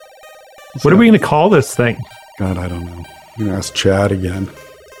What are we going to call this thing? God, I don't know. I'm going to ask Chad again.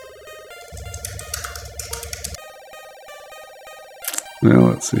 Well,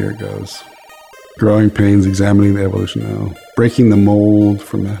 let's see. Here it goes. Growing pains, examining the evolution now. Breaking the mold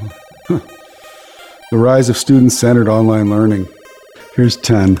from that. The rise of student-centered online learning. Here's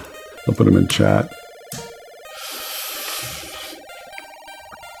 10. I'll put them in chat.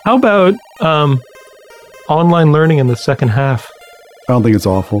 How about online learning in the second half? I don't think it's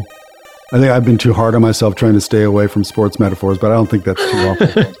awful. I think I've been too hard on myself trying to stay away from sports metaphors, but I don't think that's too awful.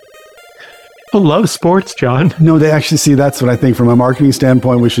 People love sports, John. No, they actually see that's what I think from a marketing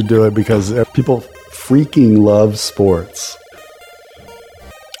standpoint we should do it because people freaking love sports.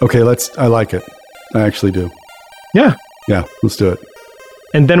 Okay, I like it. I actually do. Yeah. Yeah, let's do it.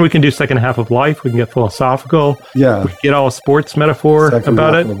 And then we can do second half of life. We can get philosophical. Yeah. We can get all a sports metaphor Second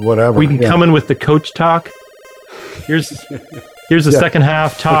about half it. of whatever. We can come in with the coach talk. Here's the second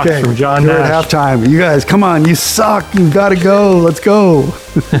half talk from John We're Nash. at halftime. You guys, come on. You suck. You got to go. Let's go.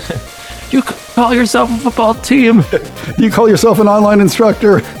 You call yourself a football team. You call yourself an online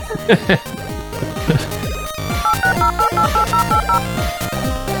instructor.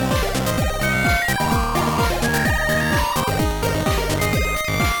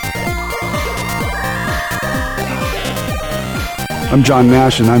 I'm John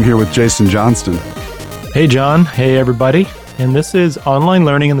Nash, and I'm here with Jason Johnston. Hey, John. Hey, everybody. And this is Online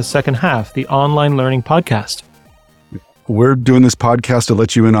Learning in the Second Half, the Online Learning Podcast. We're doing this podcast to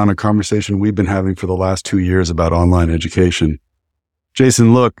let you in on a conversation we've been having for the last 2 years about online education.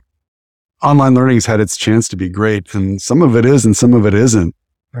 Jason, look, online learning has had its chance to be great, and some of it is and some of it isn't.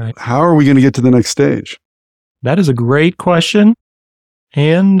 Right. How are we going to get to the next stage? That is a great question.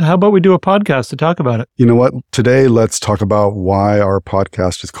 And how about we do a podcast to talk about it? You know what? Today, let's talk about why our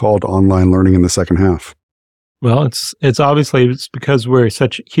podcast is called Online Learning in the Second Half. Well, it's obviously it's because we're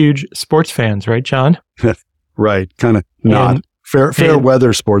such huge sports fans, right, John? Right. Kind of not. Fair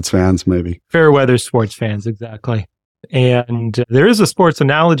weather sports fans, maybe. Fair weather sports fans, exactly. And there is a sports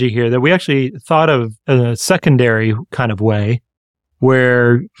analogy here that we actually thought of in a secondary kind of way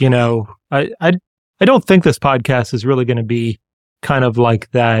where, I don't think this podcast is really going to be kind of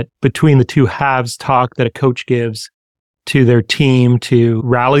like that between the two halves talk that a coach gives to their team to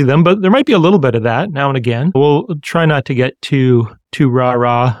rally them. But there might be a little bit of that now and again. We'll try not to get too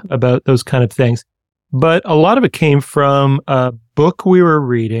rah-rah about those kind of things. But a lot of it came from a book we were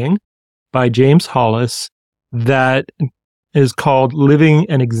reading by James Hollis that is called Living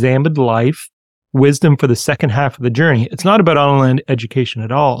an Examined Life, Wisdom for the Second Half of the Journey. It's not about online education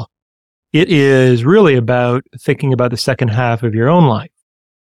at all. It is really about thinking about the second half of your own life.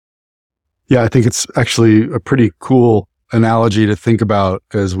 Yeah, I think it's actually a pretty cool analogy to think about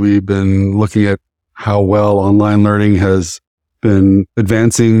as we've been looking at how well online learning has been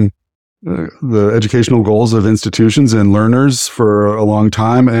advancing the educational goals of institutions and learners for a long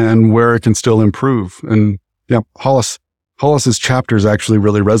time and where it can still improve. And yeah, Hollis's chapters actually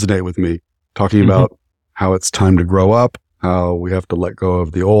really resonate with me, talking about how it's time to grow up, how we have to let go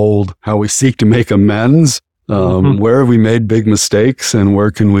of the old, how we seek to make amends, where have we made big mistakes and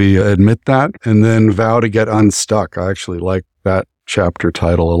where can we admit that, and then vow to get unstuck. I actually like that chapter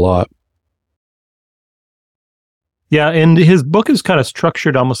title a lot. Yeah, and his book is kind of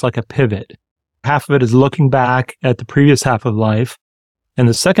structured almost like a pivot. Half of it is looking back at the previous half of life, and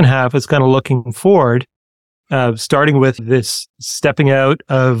the second half is kind of looking forward, starting with this stepping out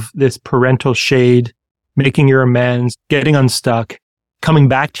of this parental shade, making your amends, getting unstuck, coming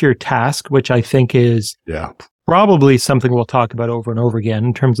back to your task, which I think is probably something we'll talk about over and over again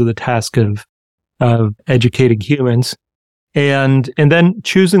in terms of the task of educating humans. And then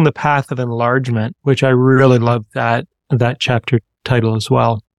choosing the path of enlargement, which I really love that chapter title as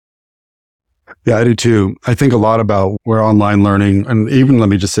well. Yeah, I do too. I think a lot about where online learning, and even let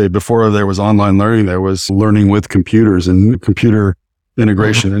me just say, before there was online learning, there was learning with computers and computer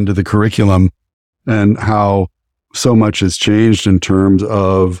integration into the curriculum, and how so much has changed in terms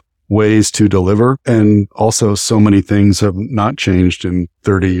of ways to deliver. And also so many things have not changed in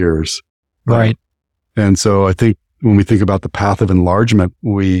 30 years. Right. And so I think when we think about the path of enlargement,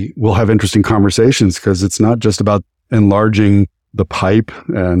 we will have interesting conversations because it's not just about enlarging the pipe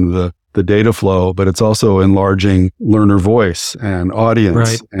and the data flow, but it's also enlarging learner voice and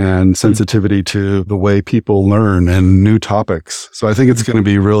audience and sensitivity to the way people learn and new topics. So I think it's going to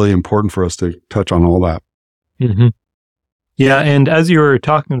be really important for us to touch on all that. Mm-hmm. Yeah. And as you were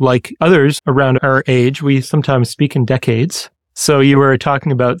talking, like others around our age, we sometimes speak in decades. So you were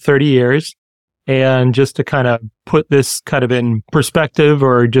talking about 30 years. And just to kind of put this kind of in perspective,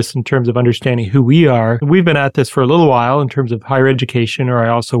 or just in terms of understanding who we are, we've been at this for a little while in terms of higher education, or I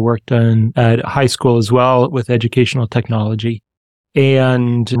also worked at high school as well with educational technology.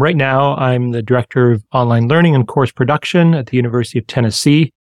 And right now I'm the director of online learning and course production at the University of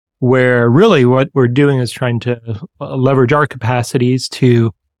Tennessee, where really what we're doing is trying to leverage our capacities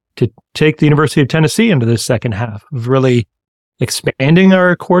to take the University of Tennessee into this second half of really expanding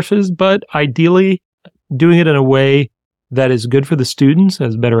our courses, but ideally doing it in a way that is good for the students,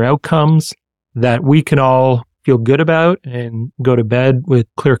 has better outcomes, that we can all feel good about and go to bed with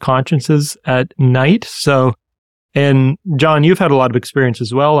clear consciences at night. So, and John, you've had a lot of experience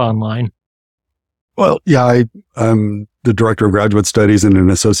as well online. Well, yeah, I'm the director of graduate studies and an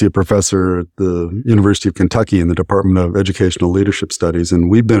associate professor at the University of Kentucky in the Department of Educational Leadership Studies.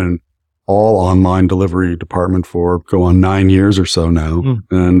 And we've been an all online delivery department for go on 9 years or so now.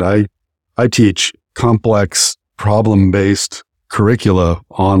 And I teach complex problem-based curricula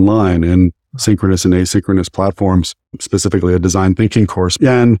online in synchronous and asynchronous platforms, specifically a design thinking course.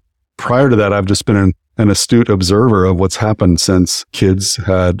 And prior to that, I've just been an astute observer of what's happened since kids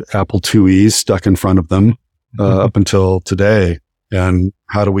had Apple IIe's stuck in front of them up until today. And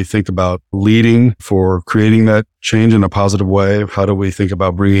how do we think about leading for creating that change in a positive way? How do we think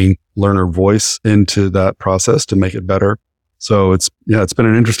about bringing learner voice into that process to make it better? So it's been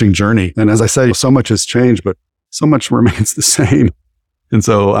an interesting journey. And as I say, so much has changed, but so much remains the same. And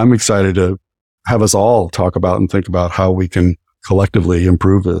so I'm excited to have us all talk about and think about how we can collectively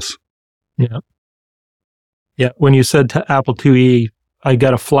improve this. Yeah. Yeah. When you said to Apple IIe, I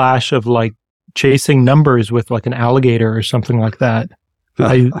got a flash of like chasing numbers with like an alligator or something like that.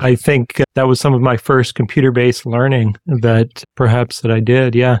 I think that was some of my first computer-based learning that I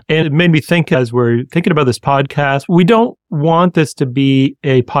did. Yeah. And it made me think, as we're thinking about this podcast, we don't want this to be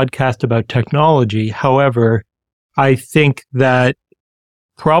a podcast about technology. However, I think that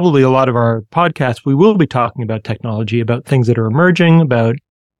probably a lot of our podcasts, we will be talking about technology, about things that are emerging, about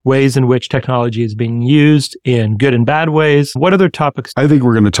ways in which technology is being used in good and bad ways. What other topics? I think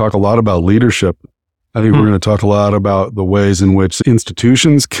we're going to talk a lot about leadership. I think we're going to talk a lot about the ways in which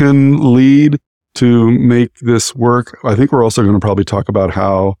institutions can lead to make this work. I think we're also going to probably talk about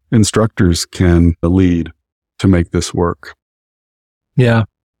how instructors can lead to make this work. Yeah.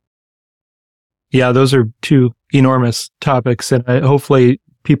 Yeah, those are two enormous topics. And hopefully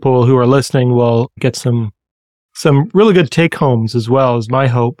people who are listening will get some really good take-homes as well, is my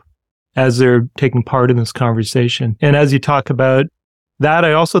hope, as they're taking part in this conversation. And as you talk about that,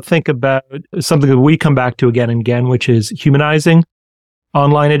 I also think about something that we come back to again and again, which is humanizing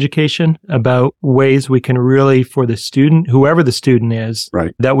online education, about ways we can really, for the student, whoever the student is,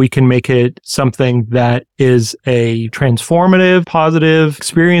 right, that we can make it something that is a transformative, positive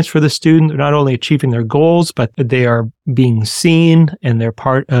experience for the student. They're not only achieving their goals, but they are being seen and they're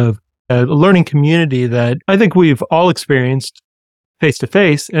part of a learning community that I think we've all experienced face to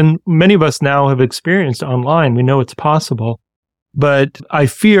face. And many of us now have experienced online. We know it's possible. But I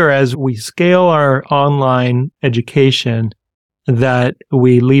fear as we scale our online education that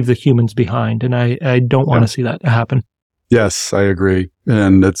we leave the humans behind. And I don't want to see that happen. Yes, I agree.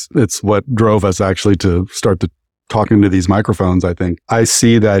 And it's what drove us actually to start talking to these microphones, I think. I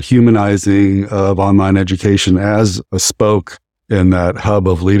see that humanizing of online education as a spoke in that hub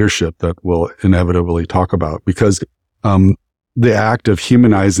of leadership that we'll inevitably talk about, because the act of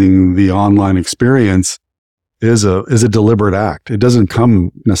humanizing the online experience is a deliberate act. It doesn't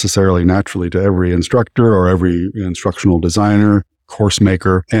come necessarily naturally to every instructor or every instructional designer, course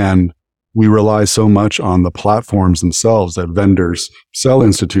maker. And we rely so much on the platforms themselves that vendors sell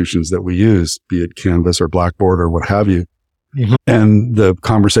institutions that we use, be it Canvas or Blackboard or what have you. Mm-hmm. And the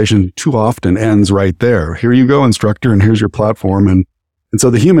conversation too often ends right there. Here you go, instructor, and here's your platform. And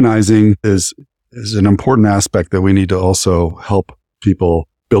so the humanizing is an important aspect that we need to also help people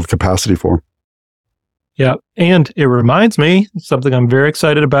build capacity for. Yeah. And it reminds me something I'm very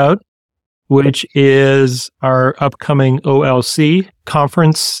excited about, which is our upcoming OLC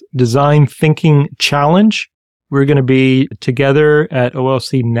Conference Design Thinking Challenge. We're going to be together at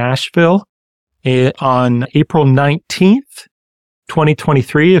OLC Nashville on April 19th,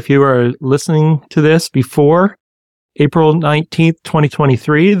 2023. If you are listening to this before April 19th,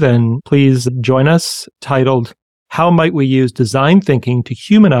 2023, then please join us, titled, How Might We Use Design Thinking to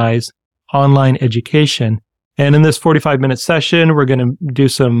Humanize Online Education? And in this 45-minute session, we're going to do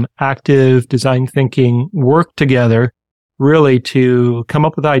some active design thinking work together, really to come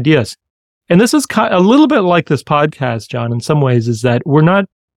up with ideas. And this is a little bit like this podcast, John, in some ways, is that we're not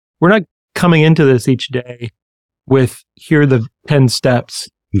coming into this each day with, here are the 10 steps.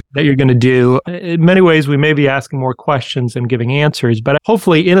 that you're going to do. In many ways, we may be asking more questions than giving answers, but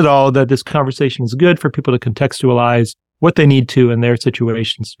hopefully in it all that this conversation is good for people to contextualize what they need to in their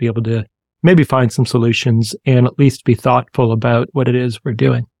situations to be able to maybe find some solutions and at least be thoughtful about what it is we're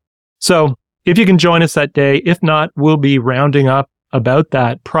doing. So if you can join us that day, if not, we'll be rounding up about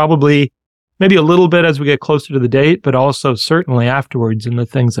that probably maybe a little bit as we get closer to the date, but also certainly afterwards in the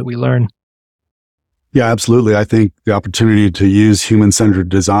things that we learn. Yeah, absolutely. I think the opportunity to use human-centered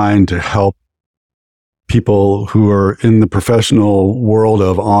design to help people who are in the professional world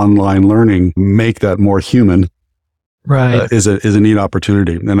of online learning make that more human is a neat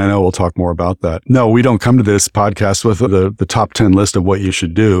opportunity. And I know we'll talk more about that. No, we don't come to this podcast with the top 10 list of what you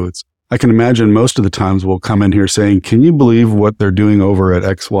should do. I can imagine most of the times we'll come in here saying, can you believe what they're doing over at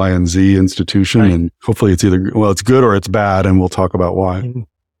X, Y, and Z institution? Right. And hopefully it's either, well, it's good or it's bad. And we'll talk about why.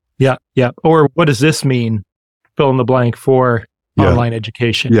 Yeah. Yeah. Or what does this mean? Fill in the blank for online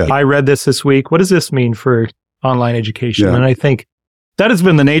education. Yeah. I read this week. What does this mean for online education? Yeah. And I think that has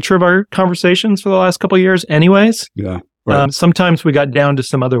been the nature of our conversations for the last couple of years anyways. Yeah. Right. Sometimes we got down to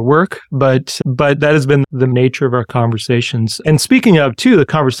some other work, but that has been the nature of our conversations. And speaking of, too, the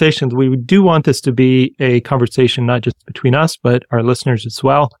conversations, we do want this to be a conversation not just between us, but our listeners as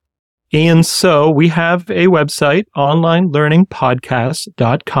well. And so we have a website,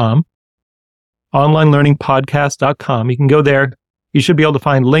 onlinelearningpodcast.com, onlinelearningpodcast.com. You can go there. You should be able to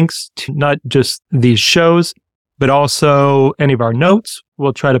find links to not just these shows, but also any of our notes.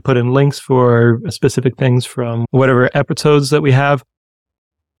 We'll try to put in links for specific things from whatever episodes that we have.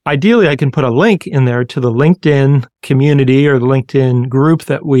 Ideally, I can put a link in there to the LinkedIn community or the LinkedIn group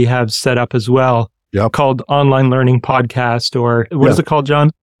that we have set up as well, called Online Learning Podcast, or what is it called,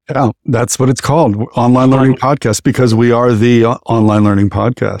 John? Yeah, that's what it's called, Online Learning Podcast, because we are the Online Learning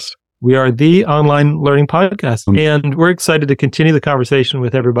Podcast. We are the Online Learning Podcast, and we're excited to continue the conversation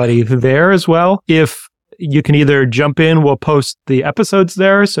with everybody there as well. If you can either jump in, we'll post the episodes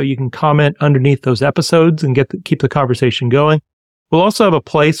there, so you can comment underneath those episodes and keep the conversation going. We'll also have a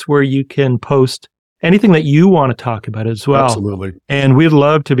place where you can post anything that you want to talk about as well. Absolutely. And we'd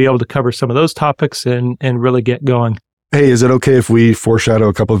love to be able to cover some of those topics and really get going. Hey, is it okay if we foreshadow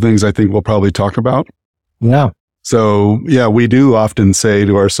a couple of things I think we'll probably talk about? Yeah. So, we do often say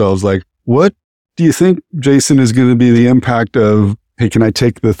to ourselves, like, what do you think, Jason, is going to be the impact of, hey, can I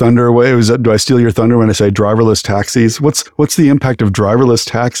take the thunder away? Do I steal your thunder when I say driverless taxis? What's the impact of driverless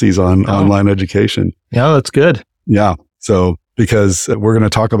taxis on online education? Yeah, that's good. Yeah. So, because we're going to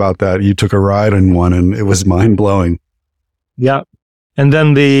talk about that. You took a ride in one and it was mind-blowing. Yeah. And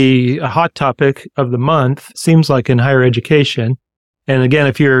then the hot topic of the month seems like in higher education. And again,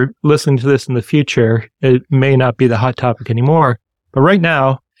 if you're listening to this in the future, it may not be the hot topic anymore. But right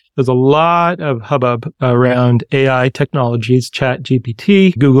now, there's a lot of hubbub around AI technologies,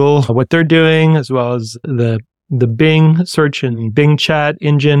 ChatGPT, Google, what they're doing, as well as the Bing search and Bing chat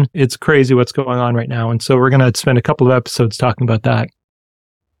engine. It's crazy what's going on right now. And so we're going to spend a couple of episodes talking about that.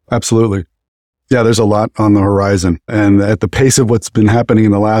 Absolutely. Yeah, there's a lot on the horizon. And at the pace of what's been happening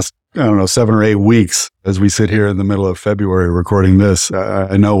in the last, 7 or 8 weeks, as we sit here in the middle of February recording this,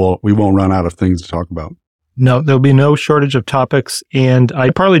 I know we won't run out of things to talk about. No, there'll be no shortage of topics. And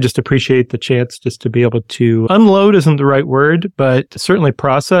I partly just appreciate the chance just to be able to unload isn't the right word, but certainly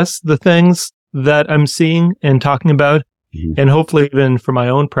process the things that I'm seeing and talking about. Mm-hmm. And hopefully even for my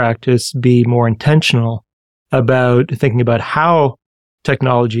own practice, be more intentional about thinking about how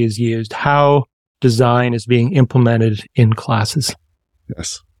technology is used, how design is being implemented in classes.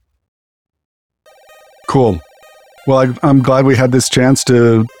 Yes. Cool. Well, I'm glad we had this chance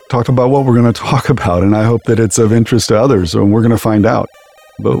to talk about what we're going to talk about, and I hope that it's of interest to others, and we're going to find out.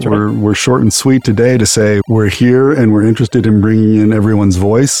 But we're short and sweet today to say we're here and we're interested in bringing in everyone's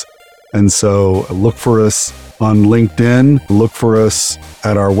voice. And so look for us on LinkedIn, look for us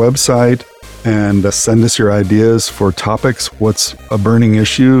at our website, and send us your ideas for topics. What's a burning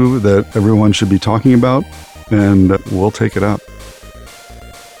issue that everyone should be talking about? And we'll take it up.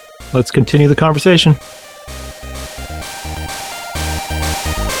 Let's continue the conversation.